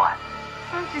 What?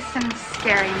 Oh, just some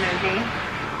scary movie.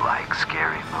 You like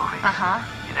scary movies? Uh-huh.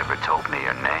 You never told me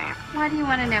your name. Why do you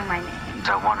want to know my name?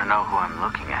 I want to know who I'm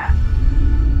looking at.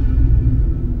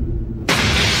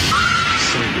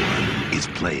 Someone is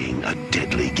playing a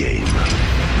deadly game.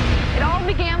 It all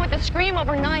began with a scream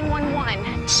over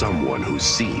 911. Someone who's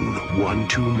seen one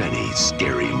too many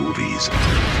scary movies.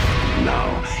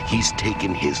 Now he's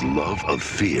taken his love of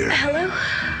fear Hello?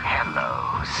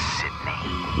 Hello,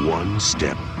 Sydney. one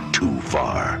step too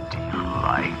far. Do you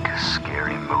like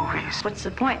scary movies? What's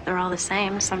the point? They're all the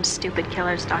same. Some stupid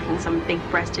killer stalking some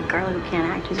big-breasted girl who can't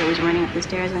act, who's always running up the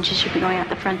stairs when she should be going out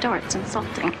the front door. It's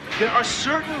insulting. There are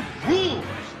certain rules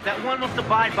that one must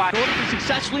abide by in order to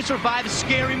successfully survive a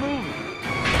scary movie.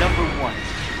 Number 1,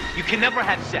 you can never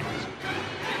have sex.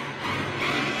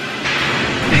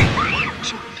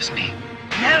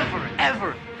 Never,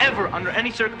 ever, ever, under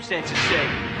any circumstances, say,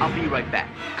 I'll be right back.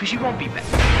 Because you won't be back.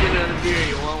 Get another beer,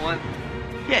 you want one?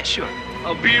 Yeah, sure.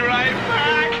 I'll be right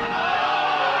back.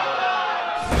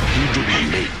 He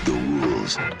didn't make the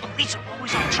rules. Police are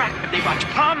always on track, but they watch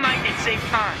prom night at same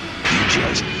time. He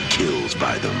just kills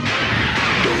by them.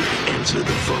 Don't answer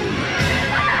the phone.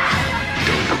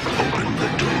 Don't open the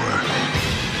door.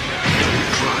 Don't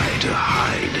try to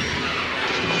hide.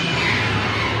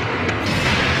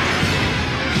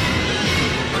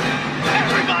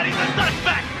 Everybody's a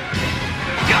suspect!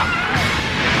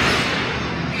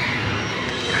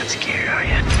 You're not scared, are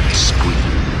you?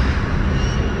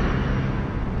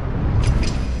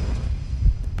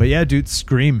 But yeah, dude,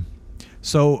 Scream.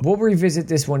 So we'll revisit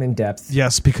this one in depth.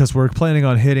 Yes, because we're planning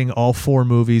on hitting all 4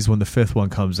 movies when the 5th one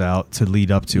comes out to lead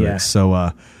up to Yeah. it.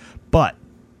 So, but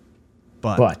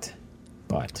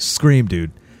Scream,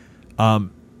 dude.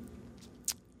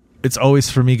 It's always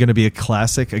for me going to be a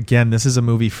classic. Again, this is a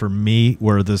movie for me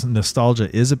where the nostalgia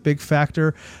is a big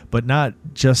factor, but not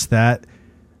just that.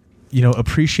 You know,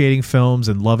 appreciating films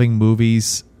and loving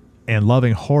movies and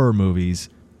loving horror movies.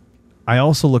 I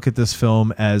also look at this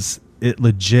film as it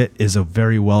legit is a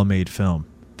very well-made film.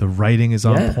 The writing is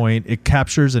on point. It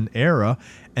captures an era,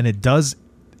 and it does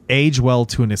age well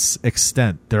to an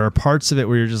extent. There are parts of it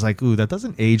where you're just like, ooh, that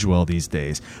doesn't age well these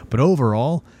days. But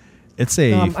overall, it's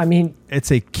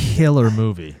it's a killer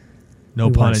movie. No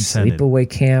we pun watched intended. Sleepaway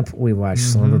Camp. We watched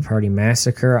Slumber Party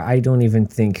Massacre. I don't even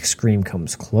think Scream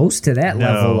comes close to that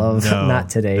level of not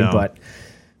today, but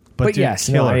dude, yes,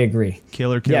 killer. no, I agree.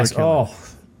 Killer. Yes. Killer. Oh,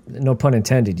 no pun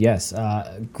intended. Yes.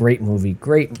 Great movie.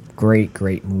 Great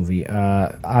movie.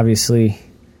 Obviously,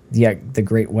 the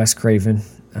great Wes Craven.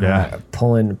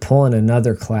 Pulling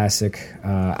another classic.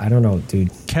 I don't know,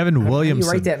 dude. Kevin Williamson.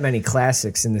 You write that many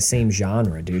classics in the same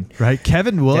genre, dude. Right?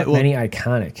 Many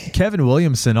iconic. Kevin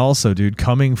Williamson also, dude,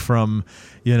 coming from,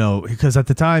 you know, because at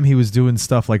the time he was doing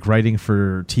stuff like writing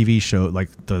for TV show, like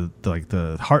the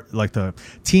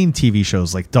teen TV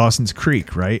shows like Dawson's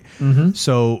Creek, right? Mm-hmm.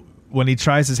 So when he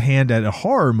tries his hand at a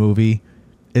horror movie,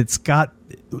 it's got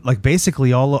like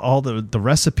basically all the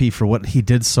recipe for what he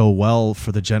did so well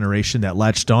for the generation that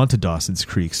latched on to Dawson's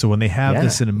Creek. So when they have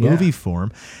this in a movie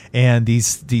form, and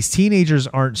these teenagers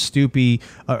aren't stupid,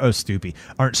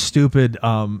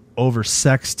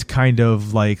 oversexed kind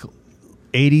of like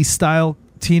 80s style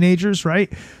teenagers,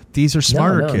 right? These are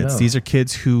smarter kids. No. These are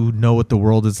kids who know what the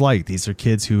world is like. These are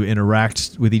kids who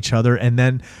interact with each other and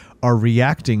then are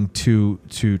reacting to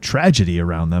tragedy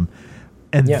around them,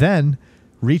 and then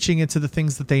reaching into the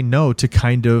things that they know to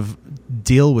kind of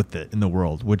deal with it in the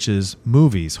world, which is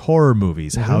movies, horror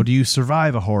movies. Mm-hmm. How do you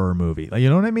survive a horror movie? You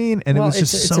know what I mean? And it was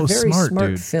just so a very smart,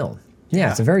 dude. Film. Yeah,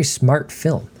 it's a very smart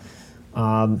film.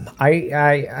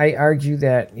 I argue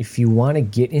that if you want to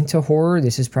get into horror,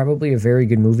 this is probably a very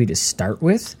good movie to start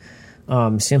with.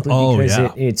 Simply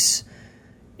because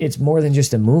it's more than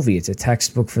just a movie; it's a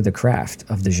textbook for the craft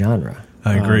of the genre.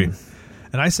 I agree.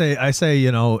 And I say, you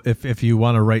know, if you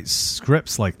want to write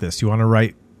scripts like this, you want to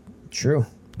write. True.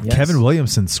 Yes. Kevin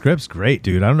Williamson's script's great,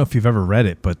 dude. I don't know if you've ever read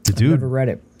it, but the dude never read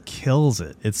it. Kills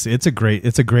it. It's a great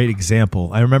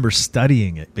example. I remember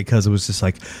studying it because it was just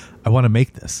like, I want to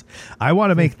make this. I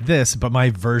want to make this, but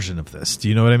my version of this. Do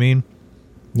you know what I mean?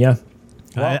 Yeah.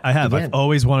 Well, I have. Again, I've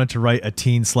always wanted to write a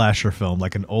teen slasher film,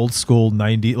 like an old school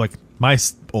 90s, like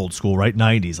old school, right?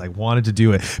 90s, like wanted to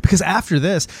do it because after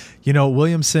this,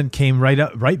 Williamson came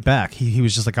right back. He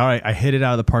was just like, all right, I hit it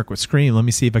out of the park with Scream. Let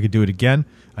me see if I could do it again.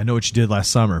 I know what you did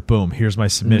last summer. Boom, here's my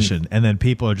submission. And then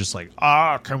people are just like,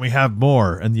 can we have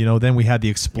more? And then we had the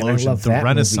explosion, the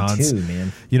renaissance, too,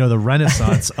 man. The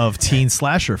renaissance of teen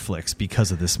slasher flicks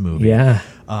because of this movie. Yeah.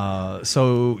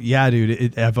 So yeah,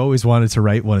 dude, I've always wanted to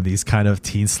write one of these kind of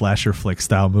teen slasher flick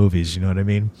style movies. You know what I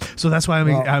mean? So that's why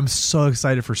I'm so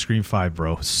excited for Scream 5,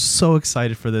 bro. So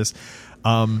excited for this.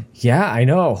 Yeah, I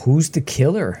know. Who's the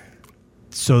killer?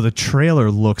 So the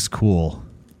trailer looks cool.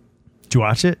 Did you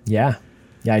watch it? Yeah.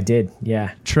 Yeah, I did.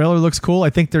 Yeah. Trailer looks cool.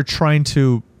 I think they're trying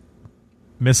to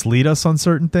mislead us on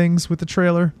certain things with the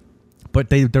trailer. But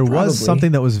there was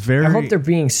something that was very... I hope they're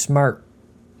being smart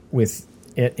with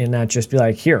it and not just be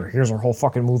like, here's our whole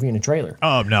fucking movie in a trailer.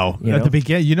 Oh, no. At the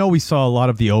beginning, we saw a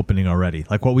lot of the opening already.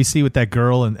 Like what we see with that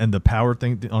girl and the power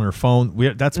thing on her phone.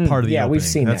 That's part of the opening. Yeah, we've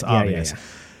seen that's that. obvious.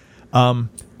 Yeah.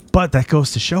 But that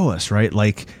goes to show us, right?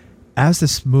 Like as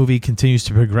this movie continues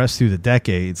to progress through the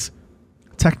decades...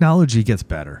 technology gets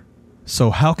better.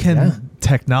 So how can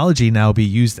technology now be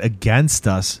used against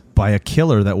us by a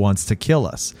killer that wants to kill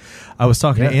us? I was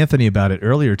talking to Anthony about it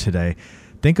earlier today.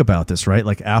 Think about this, right?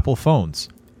 Like Apple phones.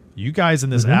 You guys in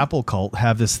this Apple cult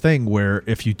have this thing where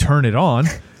if you turn it on,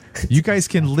 you guys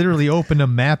can literally open a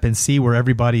map and see where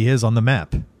everybody is on the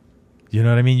map. You know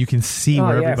what I mean? You can see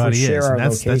where everybody is. And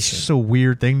that's just a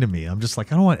weird thing to me. I'm just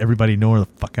like, I don't want everybody to know where the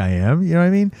fuck I am. You know what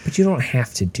I mean? But you don't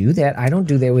have to do that. I don't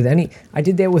do that with any. I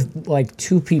did that with like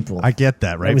 2 people. I get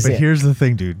that, right? But here's the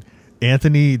thing, dude.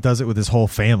 Anthony does it with his whole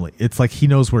family. It's like he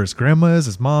knows where his grandma is,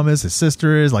 his mom is, his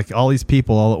sister is, like all these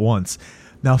people all at once.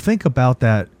 Now think about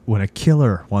that when a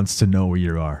killer wants to know where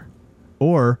you are.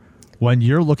 Or when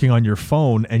you're looking on your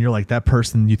phone and you're like that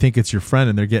person, you think it's your friend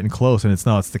and they're getting close and it's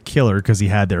the killer because he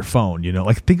had their phone,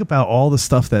 like think about all the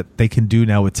stuff that they can do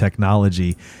now with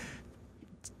technology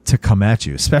to come at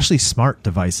you, especially smart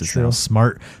devices now,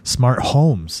 smart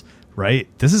homes, right?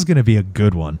 This is going to be a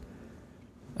good one.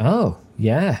 Oh,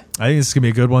 yeah. I think this is going to be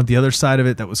a good one. The other side of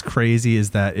it that was crazy is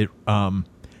that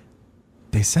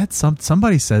they said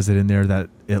somebody says it in there that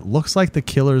it looks like the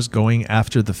killer's going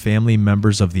after the family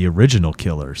members of the original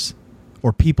killers.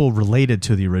 Or people related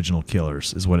to the original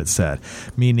killers is what it said,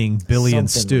 meaning Billy and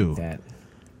Stu. Like that.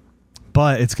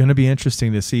 But it's going to be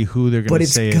interesting to see who they're going to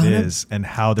say it is and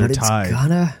how they're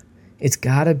tied. It's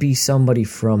got to be somebody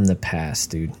from the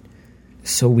past, dude.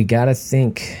 So we got to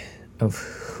think of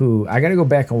who. I got to go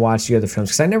back and watch the other films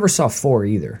because I never saw 4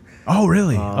 either. Oh,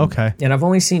 really? Okay. And I've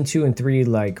only seen 2 and 3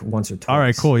 like once or twice. All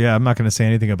right, cool. Yeah, I'm not going to say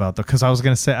anything about that because I was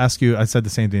going to ask you. I said the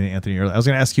same thing to Anthony earlier. I was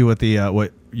going to ask you what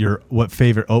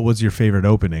was your favorite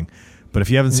opening, but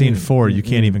if you haven't seen 4, you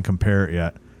can't even compare it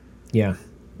yet. Yeah.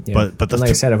 But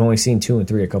like I said, I've only seen 2 and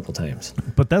 3 a couple times.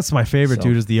 But that's my favorite,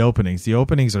 dude. Is the openings. The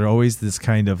openings are always this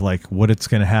kind of like what it's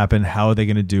going to happen, how are they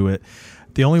going to do it.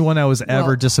 The only one I was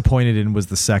ever disappointed in was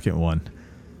the second one.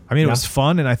 I mean, it was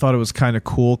fun, and I thought it was kind of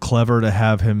cool, clever to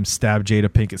have him stab Jada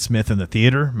Pinkett Smith in the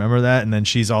theater. Remember that? And then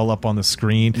she's all up on the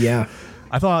screen. Yeah.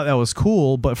 I thought that was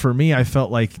cool, but for me, I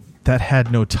felt like that had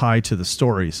no tie to the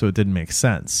story, so it didn't make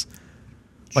sense.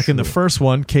 Like in the first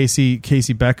one, Casey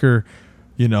Becker,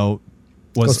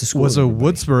 was a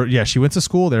Woodsboro. Yeah, she went to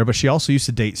school there, but she also used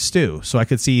to date Stu. So I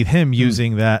could see him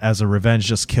using that as a revenge,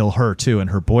 just kill her too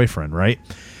and her boyfriend, right?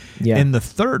 Yeah. In the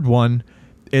third one,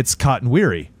 it's Cotton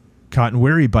Weary. Cotton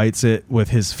Weary bites it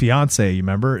with his fiance, you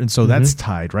remember? And so that's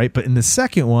tied, right? But in the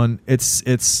second one,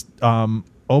 it's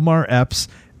Omar Epps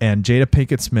and Jada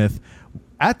Pinkett Smith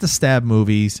at the stab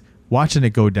movies, watching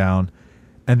it go down,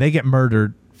 and they get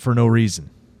murdered for no reason.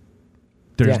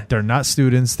 They're not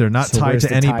students. They're not tied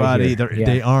to anybody.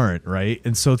 They aren't, right?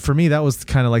 And so for me, that was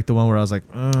kind of like the one where I was like,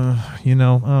 I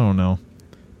don't know.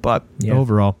 But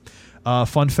overall,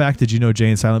 fun fact, did you know Jay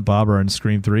and Silent Bob are in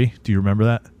Scream 3? Do you remember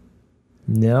that?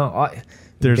 No,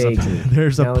 there's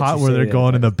a pot where they're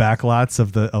going in the back lots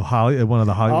of one of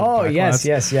the Hollywood. Oh yes,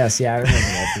 yeah, I remember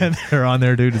that. And they're on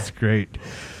there, dude. It's great.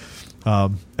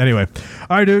 Anyway,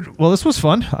 all right, dude. Well, this was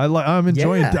fun. I'm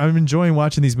enjoying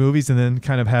watching these movies and then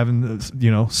kind of having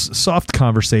soft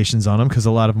conversations on them because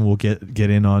a lot of them will get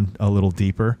in on a little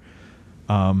deeper.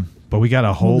 But we got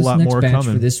a whole lot more coming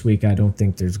for this week. I don't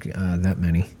think there's that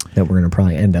many that we're going to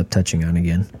probably end up touching on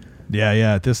again.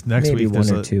 Yeah. This next Maybe week, one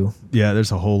or two. Yeah,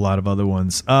 there's a whole lot of other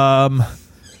ones. Are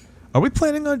we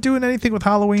planning on doing anything with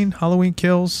Halloween? Halloween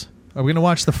Kills? Are we going to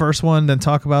watch the first one, then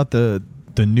talk about the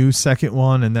new second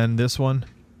one, and then this one?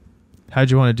 How'd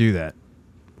you want to do that?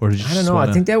 Or did you I don't know.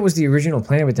 I think that was the original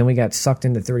plan, but then we got sucked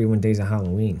into 31 Days of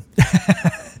Halloween.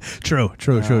 True. You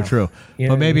know But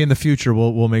what I maybe mean? in the future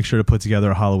we'll make sure to put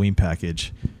together a Halloween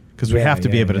package because we Yeah, have to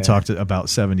be yeah, able to yeah. talk about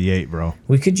 78, bro.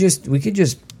 We could just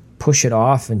push it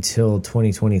off until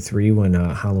 2023 when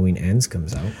Halloween Ends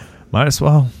comes out. Might as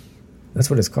well. That's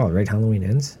what it's called, right? Halloween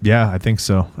Ends. Yeah, I think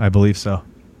so. I believe so.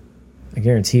 I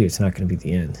guarantee you, it's not going to be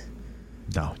the end.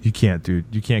 No, you can't, dude.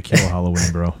 You can't kill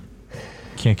Halloween, bro.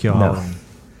 Can't kill Halloween.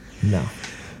 No.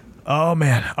 Oh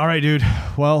man. All right, dude.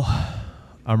 Well,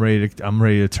 I'm ready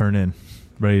to turn in.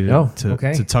 Ready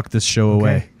to tuck this show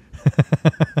away.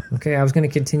 Okay, I was going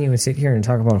to continue and sit here and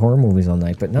talk about horror movies all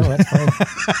night, but no, that's fine.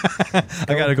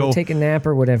 I gotta go take a nap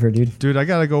or whatever, dude. Dude, I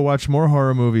gotta go watch more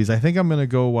horror movies. I think I'm gonna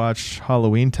go watch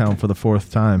Halloween Town for the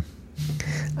 4th time.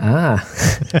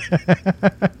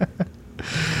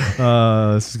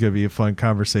 This is gonna be a fun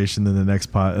conversation in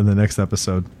the next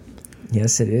episode.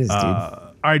 Yes, it is, dude.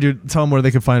 All right, dude. Tell them where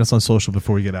they can find us on social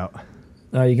before we get out.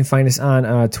 You can find us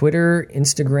on Twitter,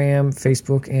 Instagram,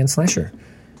 Facebook, and Slasher.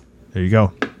 There you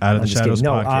go. Out of I'm the just Shadows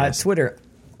kidding. podcast. Twitter,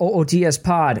 OOTS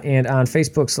Pod, and on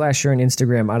Facebook, Slasher, and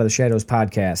Instagram, Out of the Shadows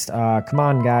Podcast. Come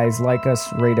on, guys. Like us,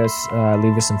 rate us,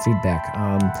 leave us some feedback.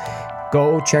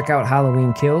 Go check out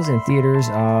Halloween Kills in theaters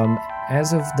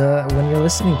as of when you're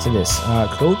listening to this.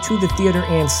 Go to the theater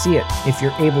and see it if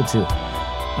you're able to.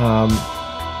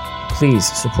 Please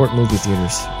support movie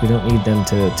theaters. We don't need them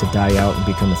to die out and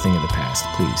become a thing of the past.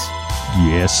 Please.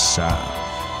 Yes, sir.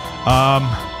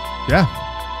 Yeah.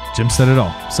 Jim said it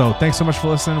all. So thanks so much for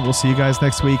listening. We'll see you guys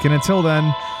next week. And until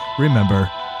then, remember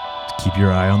to keep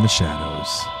your eye on the shadows.